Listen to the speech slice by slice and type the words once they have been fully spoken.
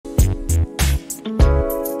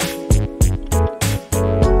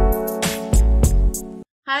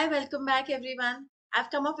Hi, welcome back everyone. I've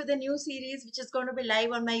come up with a new series which is going to be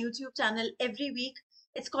live on my YouTube channel every week.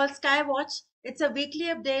 It's called Sky Watch. It's a weekly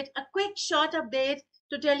update, a quick short update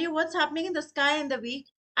to tell you what's happening in the sky in the week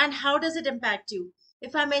and how does it impact you.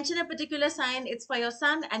 If I mention a particular sign, it's for your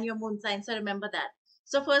sun and your moon sign, so remember that.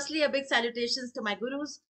 So firstly, a big salutations to my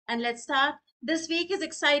gurus and let's start. This week is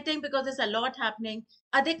exciting because there's a lot happening.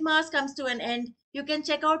 Adhik Maas comes to an end. You can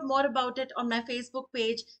check out more about it on my Facebook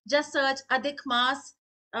page. Just search Adhik Maas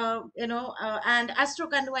and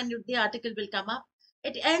astrokanu, and the article will come up.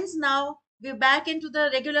 It ends now. We're back into the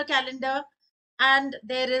regular calendar, and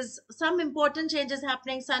there is some important changes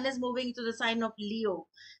happening. Sun is moving into the sign of Leo.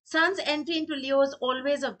 Sun's entry into Leo is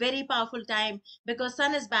always a very powerful time because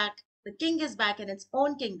Sun is back. The king is back in its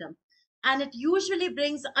own kingdom, and it usually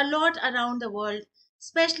brings a lot around the world,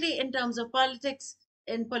 especially in terms of politics,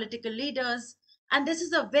 in political leaders. And this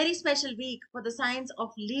is a very special week for the signs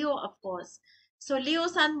of Leo, of course. So Leo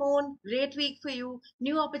Sun Moon, great week for you.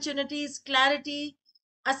 New opportunities, clarity.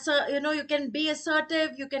 You can be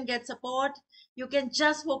assertive. You can get support. You can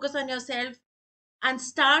just focus on yourself and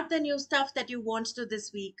start the new stuff that you want to this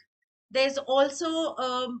week. There's also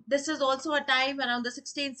this is also a time around the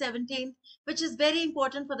 16th, 17th, which is very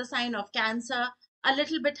important for the sign of Cancer. A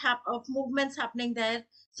little bit of movements happening there.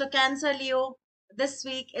 So Cancer, Leo, this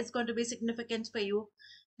week is going to be significant for you.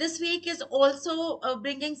 This week is also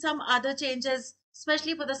bringing some other changes,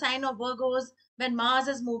 especially for the sign of Virgos when Mars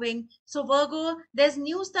is moving. So Virgo, there's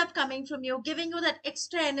new stuff coming from you, giving you that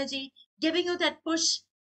extra energy, giving you that push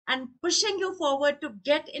and pushing you forward to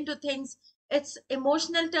get into things. It's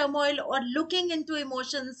emotional turmoil or looking into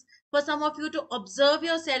emotions for some of you to observe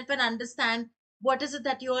yourself and understand what is it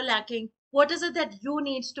that you're lacking, what is it that you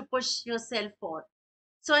need to push yourself for.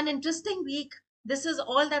 So an interesting week. This is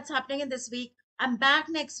all that's happening in this week. I'm back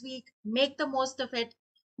next week. Make the most of it.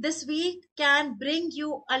 This week can bring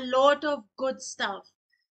you a lot of good stuff,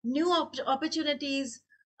 new opportunities,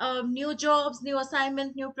 new jobs, new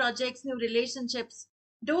assignment, new projects, new relationships.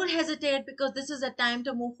 Don't hesitate because this is a time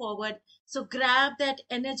to move forward. So grab that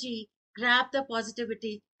energy, grab the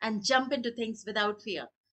positivity, and jump into things without fear.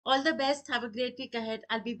 All the best. Have a great week ahead.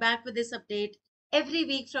 I'll be back with this update every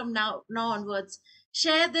week from now onwards.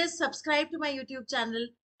 Share this, subscribe to my YouTube channel,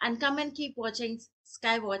 and come and keep watching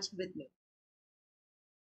Skywatch with me.